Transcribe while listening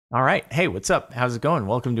All right. Hey, what's up? How's it going?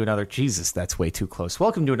 Welcome to another... Jesus, that's way too close.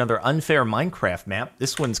 Welcome to another unfair Minecraft map.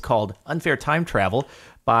 This one's called Unfair Time Travel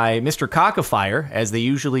by Mr. Cockafire, as they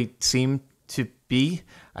usually seem to be.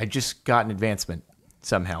 I just got an advancement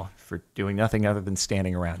somehow for doing nothing other than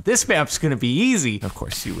standing around. This map's going to be easy. Of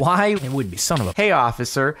course you would. Why? It would be. Son of a... Hey,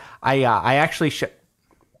 officer. I actually...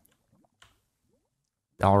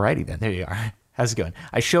 Alrighty then. There you are. How's it going?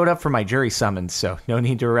 I showed up for my jury summons, so no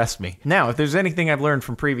need to arrest me. Now, if there's anything I've learned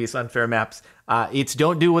from previous unfair maps, it's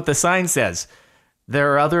don't do what the sign says.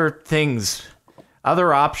 There are other things,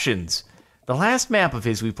 other options. The last map of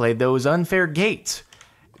his we played, though, was unfair gates.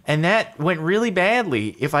 And that went really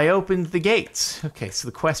badly if I opened the gates. Okay, so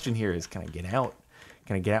the question here is, can I get out?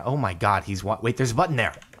 Can I get out? Oh my god, wait, there's a button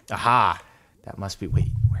there. Aha! That must be,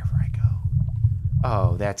 wait, wherever I go.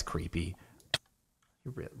 Oh, that's creepy.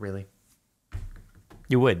 Really?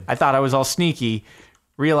 You would. I thought I was all sneaky,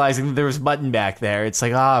 realizing that there was a button back there. It's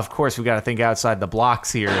like, of course, we got to think outside the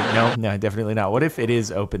blocks here. No, definitely not. What if it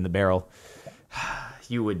is open the barrel?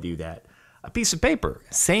 You would do that. A piece of paper.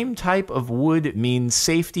 Same type of wood means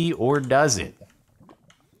safety, or does it?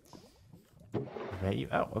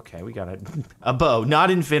 Oh, okay, we got a bow.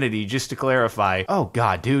 Not infinity, just to clarify. Oh,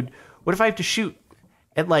 God, dude. What if I have to shoot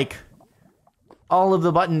at, like, all of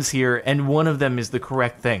the buttons here, and one of them is the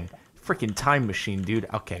correct thing? Freaking time machine, dude.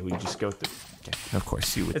 Okay, we just go through. Okay, of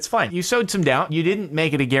course you would. It's fine. You sowed some doubt. You didn't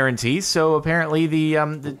make it a guarantee, so apparently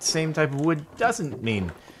the same type of wood doesn't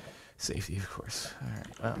mean safety, of course. All right,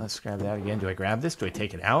 well, let's grab that again. Do I grab this? Do I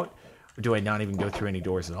take it out? Or do I not even go through any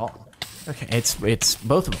doors at all? Okay, it's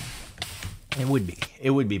both of them. It would be. It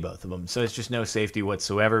would be both of them. So it's just no safety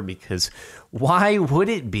whatsoever, because why would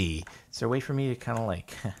it be? Is there a way for me to kind of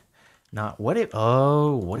like, not, what if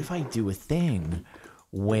I do a thing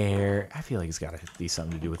where, I feel like it's got to be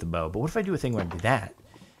something to do with the bow, but what if I do a thing where I do that,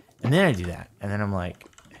 and then I do that, and then I'm like,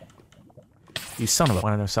 you son of a...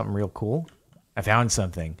 Want to know something real cool? I found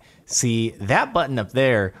something. See, that button up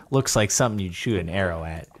there looks like something you'd shoot an arrow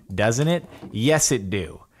at, doesn't it? Yes, it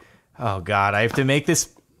do. Oh, God, I have to make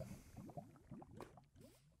this...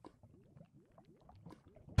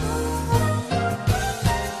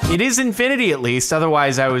 It is infinity, at least,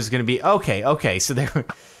 otherwise I was going to be... Okay, so there...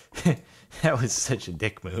 That was such a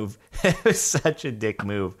dick move. That was such a dick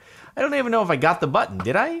move. I don't even know if I got the button.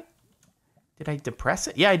 Did I? Did I depress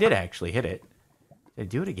it? Yeah, I did actually hit it. Did I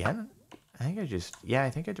do it again? I think I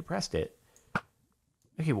think I depressed it.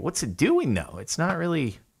 Okay, but what's it doing though? It's not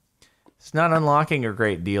really, it's not unlocking a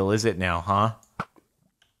great deal, is it now, huh?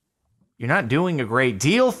 You're not doing a great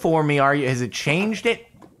deal for me, are you? Has it changed it?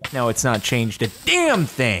 No, it's not changed a damn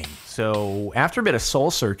thing. So after a bit of soul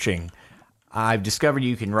searching, I've discovered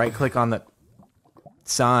you can right-click on the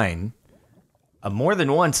sign more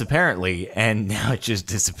than once, apparently, and now it just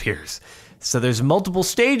disappears. So there's multiple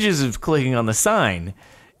stages of clicking on the sign,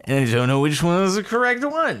 and I don't know which one is the correct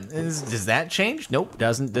one. Does that change? Nope,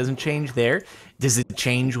 doesn't change there. Does it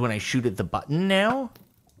change when I shoot at the button now?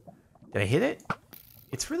 Did I hit it?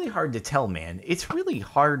 It's really hard to tell, man. It's really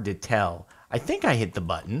hard to tell. I think I hit the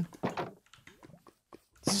button.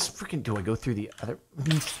 This is freaking... Do I go through the other...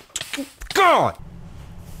 God!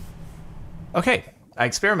 Okay, I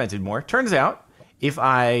experimented more. Turns out, if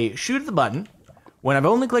I shoot at the button, when I've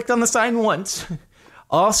only clicked on the sign once,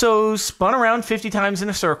 also spun around 50 times in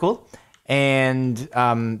a circle, and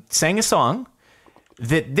sang a song,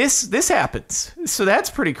 that this happens. So that's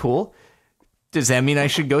pretty cool. Does that mean I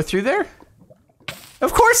should go through there?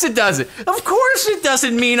 Of course it doesn't. Of course it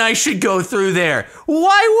doesn't mean I should go through there.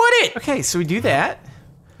 Why would it? Okay, so we do that.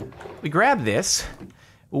 We grab this.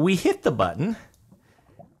 We hit the button,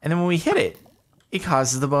 and then when we hit it, it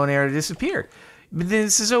causes the bow and arrow to disappear. But then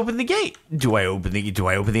it says open the gate. Do I open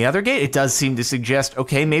the other gate? It does seem to suggest,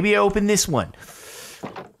 okay, maybe I open this one.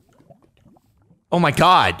 Oh my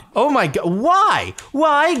god. Oh my god. Why?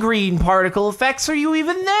 Why, green particle effects, are you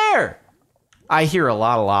even there? I hear a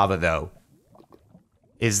lot of lava, though.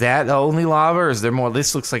 Is that the only lava, or is there more?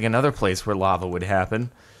 This looks like another place where lava would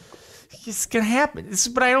happen. It's gonna happen,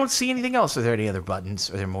 but I don't see anything else. Are there any other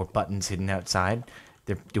buttons? Are there more buttons hidden outside?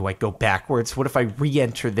 Do I go backwards? What if I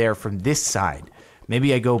re-enter there from this side?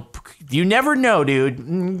 Maybe I go... You never know, dude.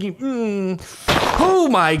 Oh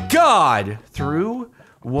my god! Through,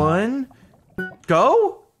 one,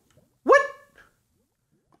 go? What?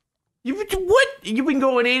 What? You've been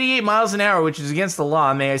going 88 miles an hour, which is against the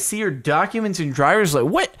law. May I see your documents and driver's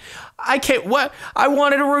license? What? I can't, what? I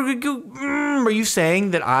wanted to go, are you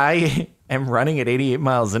saying that I am running at 88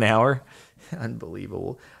 miles an hour?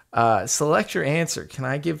 Unbelievable. Select your answer. Can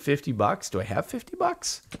I give 50 bucks? Do I have 50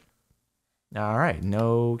 bucks? All right.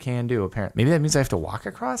 No can do, apparently. Maybe that means I have to walk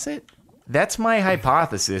across it? That's my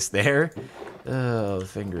hypothesis there. Oh,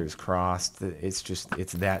 fingers crossed.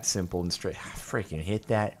 It's that simple and straight. Freaking hit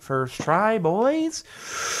that first try, boys.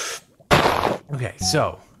 Okay,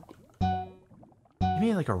 so. Give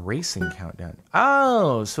me like a racing countdown.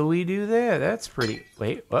 Oh, so we do that. That's pretty.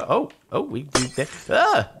 Wait. Oh, we do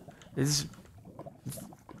that. This is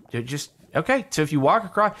just okay. So if you walk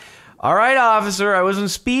across. All right, officer. I wasn't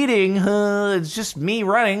speeding. It's just me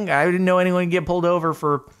running. I didn't know anyone would get pulled over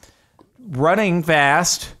for running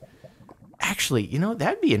fast. Actually, you know,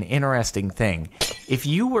 that'd be an interesting thing. If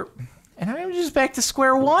you were, and I'm just back to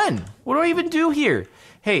square one. What do I even do here?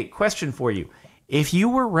 Hey, question for you. If you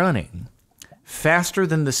were running faster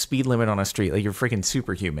than the speed limit on a street, like you're freaking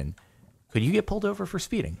superhuman, could you get pulled over for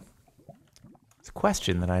speeding? It's a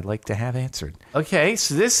question that I'd like to have answered. Okay,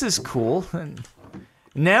 so this is cool.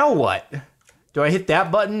 Now what? Do I hit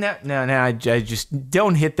that button? No, I just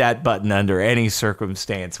don't hit that button under any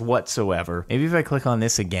circumstance whatsoever. Maybe if I click on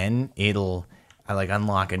this again, it'll like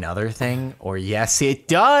unlock another thing. Or yes, it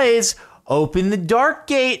does. Open the dark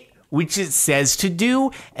gate, which it says to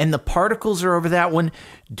do. And the particles are over that one.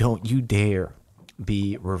 Don't you dare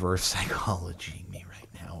be reverse psychology me right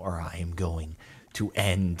now, or I am going to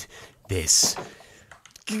end this.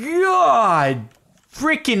 God,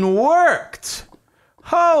 freaking worked.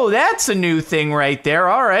 Oh, that's a new thing right there.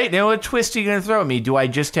 All right, now what twist are you going to throw at me? Do I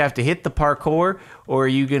just have to hit the parkour, or are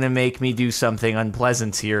you going to make me do something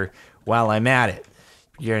unpleasant here while I'm at it?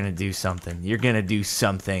 You're going to do something. You're going to do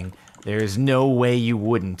something. There's no way you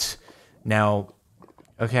wouldn't. Now,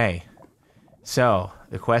 okay, so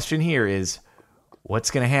the question here is,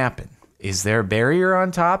 what's going to happen? Is there a barrier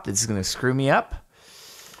on top that's going to screw me up?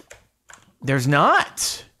 There's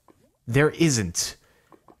not. There isn't.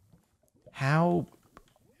 How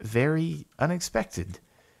very unexpected.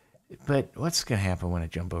 But what's going to happen when I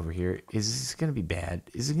jump over here? Is this going to be bad?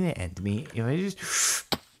 Is it going to end me? If I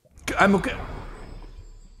just... I'm okay.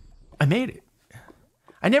 I made it.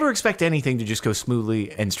 I never expect anything to just go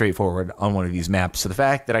smoothly and straightforward on one of these maps. So the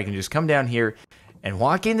fact that I can just come down here and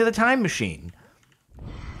walk into the time machine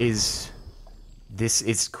is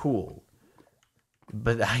cool.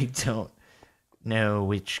 But I don't know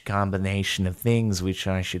which combination of things which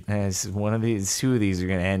I should. One of these, two of these are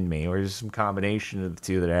gonna end me, or there's some combination of the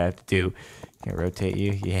two that I have to do. Can I rotate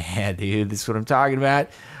you? Yeah, dude, this is what I'm talking about.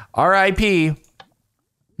 R.I.P.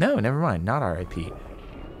 No, never mind, not R.I.P.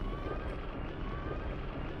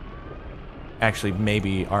 Actually,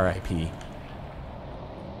 maybe R.I.P.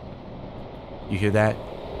 You hear that?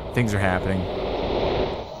 Things are happening.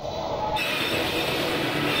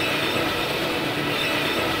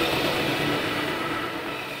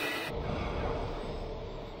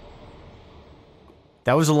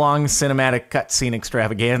 That was a long cinematic cutscene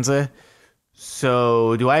extravaganza.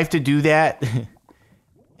 So, do I have to do that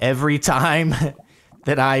every time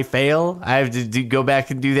that I fail? I have to go back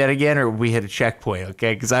and do that again, or we hit a checkpoint,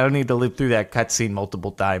 okay? Because I don't need to live through that cutscene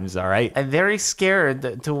multiple times, all right? I'm very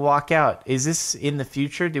scared to walk out. Is this in the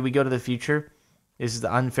future? Did we go to the future? This is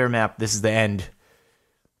the unfair map. This is the end.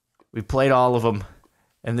 We played all of them,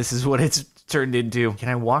 and this is what it's turned into. Can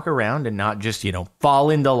I walk around and not just, fall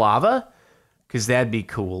into lava? Because that'd be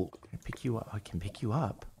cool. Can I pick you up? I can pick you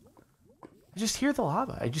up. I just hear the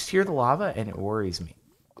lava. And it worries me.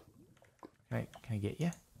 Can I get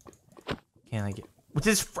you? Can I get... What's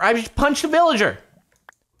this? I just punched a villager!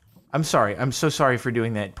 I'm sorry. I'm so sorry for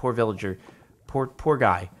doing that. Poor villager. Poor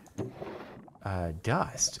guy.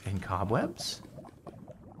 Dust and cobwebs.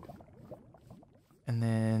 And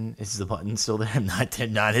then... Is the button still there? I'm not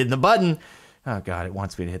hitting the button! Oh, God, it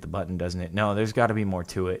wants me to hit the button, doesn't it? No, there's got to be more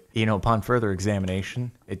to it. Upon further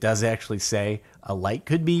examination, it does actually say a light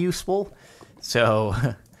could be useful. So,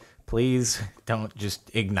 please don't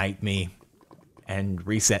just ignite me and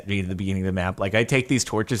reset me to the beginning of the map. Like, I take these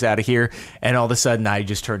torches out of here, and all of a sudden I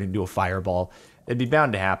just turn into a fireball. It'd be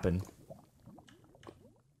bound to happen.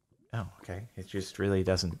 Oh, okay. It just really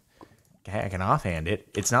doesn't... I can offhand it.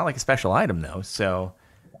 It's not like a special item, though, so...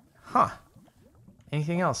 Huh.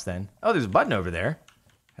 Anything else, then? Oh, there's a button over there.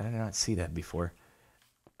 I did not see that before.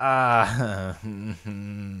 That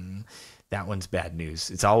one's bad news.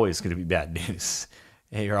 It's always going to be bad news.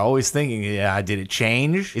 You're always thinking, yeah, did it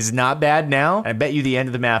change? Is it not bad now? I bet you the end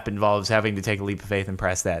of the map involves having to take a leap of faith and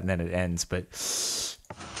press that, and then it ends. But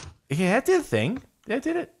yeah, that did a thing. That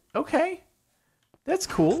did it. Okay. That's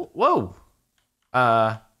cool. Whoa.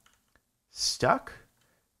 Stuck?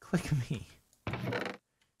 Click me.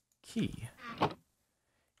 Key.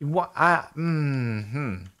 What?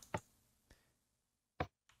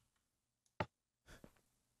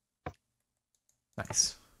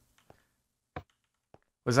 Nice.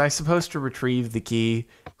 Was I supposed to retrieve the key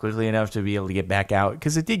quickly enough to be able to get back out?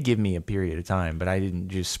 Because it did give me a period of time, but I didn't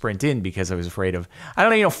just sprint in because I was afraid of, I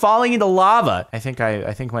don't know, falling into lava. I think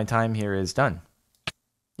my time here is done.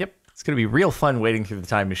 Yep, it's gonna be real fun waiting through the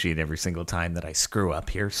time machine every single time that I screw up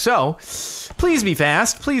here. So, please be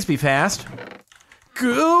fast, please be fast.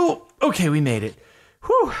 Go! Okay, we made it.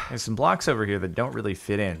 Whew. There's some blocks over here that don't really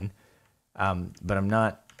fit in, but I'm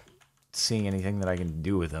not seeing anything that I can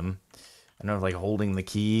do with them. I don't know if like holding the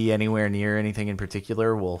key anywhere near anything in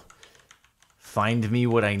particular will find me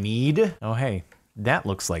what I need. Oh, hey, that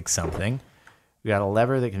looks like something. We got a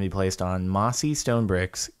lever that can be placed on mossy stone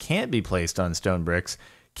bricks, can't be placed on stone bricks,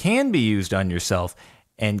 can be used on yourself,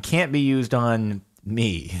 and can't be used on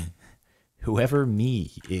me. Whoever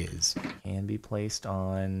me is. Can be placed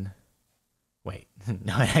on... Wait,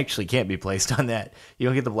 no, it actually can't be placed on that. You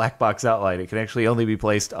don't get the black box outline. It can actually only be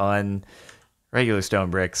placed on regular stone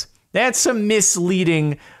bricks. That's some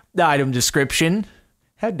misleading item description.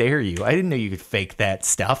 How dare you? I didn't know you could fake that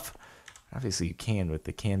stuff. Obviously you can with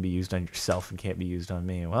the can be used on yourself and can't be used on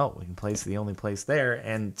me. Well, we can place the only place there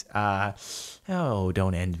and, oh,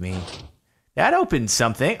 don't end me. That opened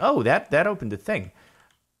something. Oh, that opened a thing.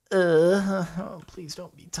 Oh, please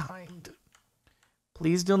don't be timed.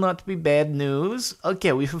 Please do not be bad news.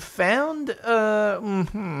 Okay, we've found,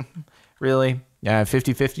 really? Yeah,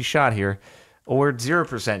 50-50 shot here. Or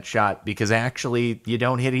 0% shot, because actually you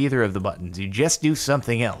don't hit either of the buttons. You just do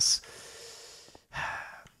something else.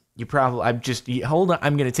 You probably, hold on,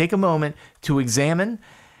 I'm going to take a moment to examine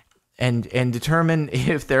and determine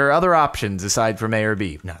if there are other options aside from A or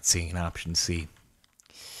B. Not seeing an option C.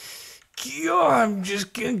 I'm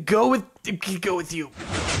just going to go with you.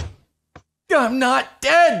 I'm not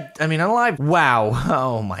dead. I mean, I'm alive. Wow.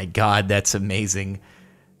 Oh my God, that's amazing.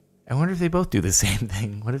 I wonder if they both do the same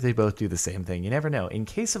thing. What if they both do the same thing? You never know. In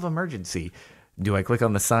case of emergency, do I click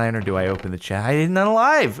on the sign or do I open the chat? I didn't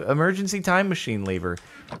unalive. Emergency time machine lever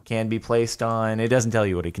can be placed on. It doesn't tell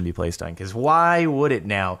you what it can be placed on because why would it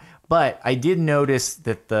now? But I did notice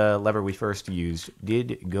that the lever we first used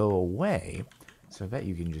did go away. So I bet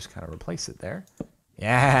you can just kind of replace it there.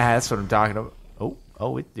 Yeah, that's what I'm talking about.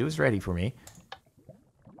 Oh, it was ready for me.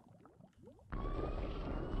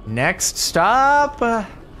 Next stop.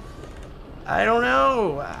 I don't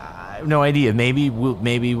know. I have no idea. Maybe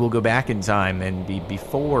we'll go back in time and be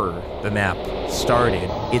before the map started.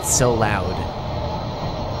 It's so loud.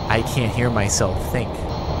 I can't hear myself think.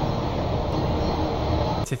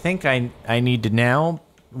 To think I need to now,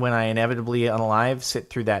 when I inevitably unalive, sit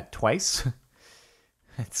through that twice.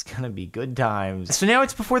 It's gonna be good times. So now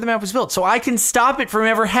it's before the map was built, so I can stop it from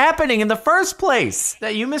ever happening in the first place.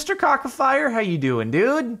 That you, Mr. Cockafire? How you doing,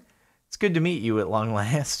 dude? It's good to meet you at long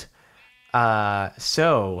last. I'm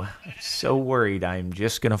so worried I'm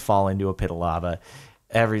just gonna fall into a pit of lava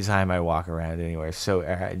every time I walk around anywhere. So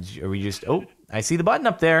are we just, oh, I see the button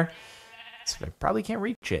up there. So I probably can't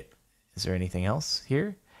reach it. Is there anything else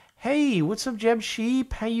here? Hey, what's up, Jeb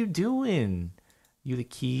Sheep? How you doing? You the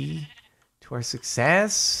key to our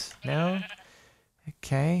success? No?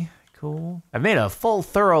 Okay, cool. I've made a full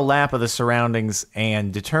thorough lap of the surroundings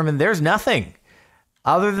and determined there's nothing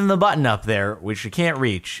other than the button up there, which you can't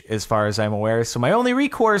reach as far as I'm aware. So my only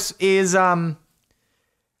recourse is, I'm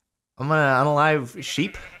gonna unalive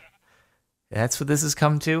sheep. That's what this has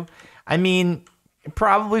come to. I mean,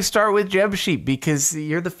 probably start with Jeb Sheep because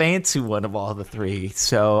you're the fancy one of all the three.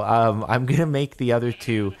 So I'm gonna make the other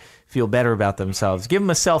two feel better about themselves. Give them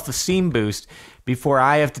a self-esteem boost before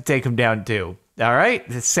I have to take them down too. All right,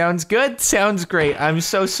 this sounds good. Sounds great. I'm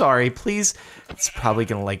so sorry. Please, it's probably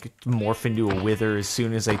gonna like morph into a wither as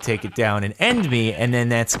soon as I take it down and end me, and then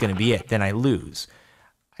that's gonna be it. Then I lose.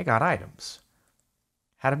 I got items.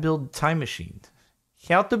 How to build time machine.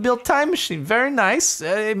 How to build time machine. Very nice.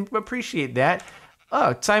 I appreciate that.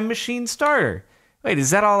 Oh, time machine starter. Wait,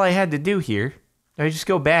 is that all I had to do here? I just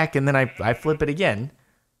go back and then I flip it again.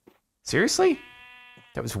 Seriously?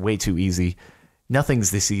 That was way too easy. Nothing's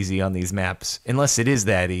this easy on these maps, unless it is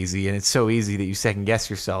that easy, and it's so easy that you second guess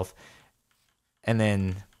yourself. And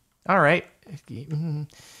then, all right,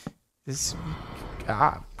 this,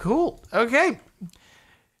 cool, okay.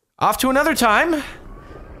 Off to another time.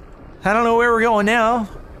 I don't know where we're going now.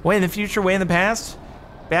 Way in the future, way in the past,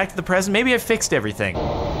 back to the present. Maybe I fixed everything.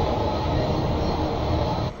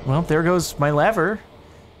 Well, there goes my lever.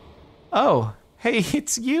 Oh, hey,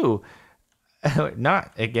 it's you.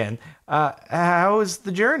 Not again. How was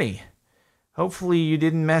the journey? Hopefully you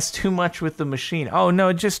didn't mess too much with the machine. Oh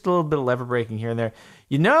no, just a little bit of lever breaking here and there.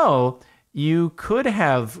 You know, you could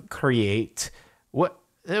have create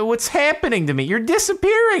what's happening to me? You're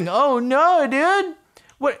disappearing. Oh no, dude.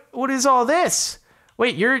 What is all this?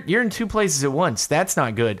 Wait, you're in two places at once. That's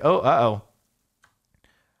not good. Oh, uh-oh.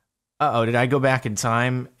 Uh-oh, did I go back in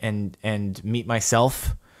time and meet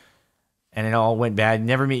myself? And it all went bad.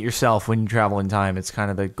 Never meet yourself when you travel in time. It's kind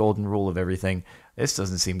of the golden rule of everything. This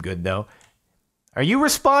doesn't seem good, though. Are you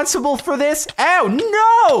responsible for this? Ow,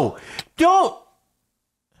 no! Don't!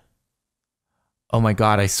 Oh my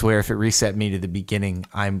god, I swear if it reset me to the beginning,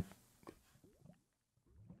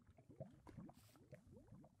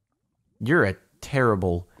 You're a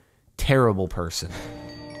terrible, terrible person.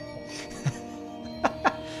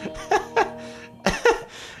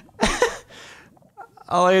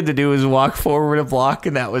 All I had to do was walk forward a block,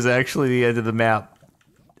 and that was actually the end of the map.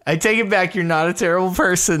 I take it back, you're not a terrible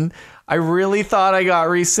person. I really thought I got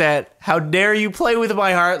reset. How dare you play with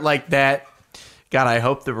my heart like that? God, I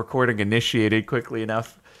hope the recording initiated quickly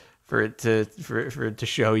enough for it to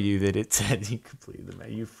show you that it said you completed the map.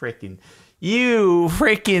 You freaking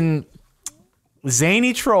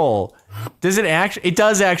zany troll. Does it actually? It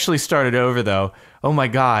does actually start it over though. Oh my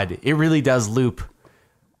god, it really does loop.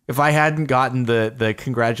 If I hadn't gotten the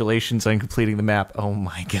congratulations on completing the map, oh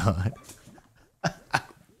my god.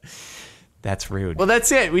 That's rude. Well,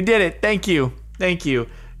 that's it. We did it. Thank you. Thank you.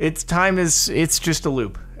 It's just a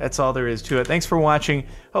loop. That's all there is to it. Thanks for watching.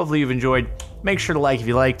 Hopefully you've enjoyed. Make sure to like if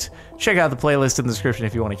you liked. Check out the playlist in the description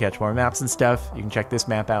if you want to catch more maps and stuff. You can check this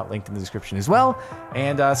map out, linked in the description as well.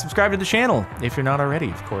 And subscribe to the channel if you're not already,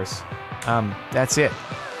 of course. That's it.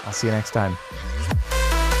 I'll see you next time.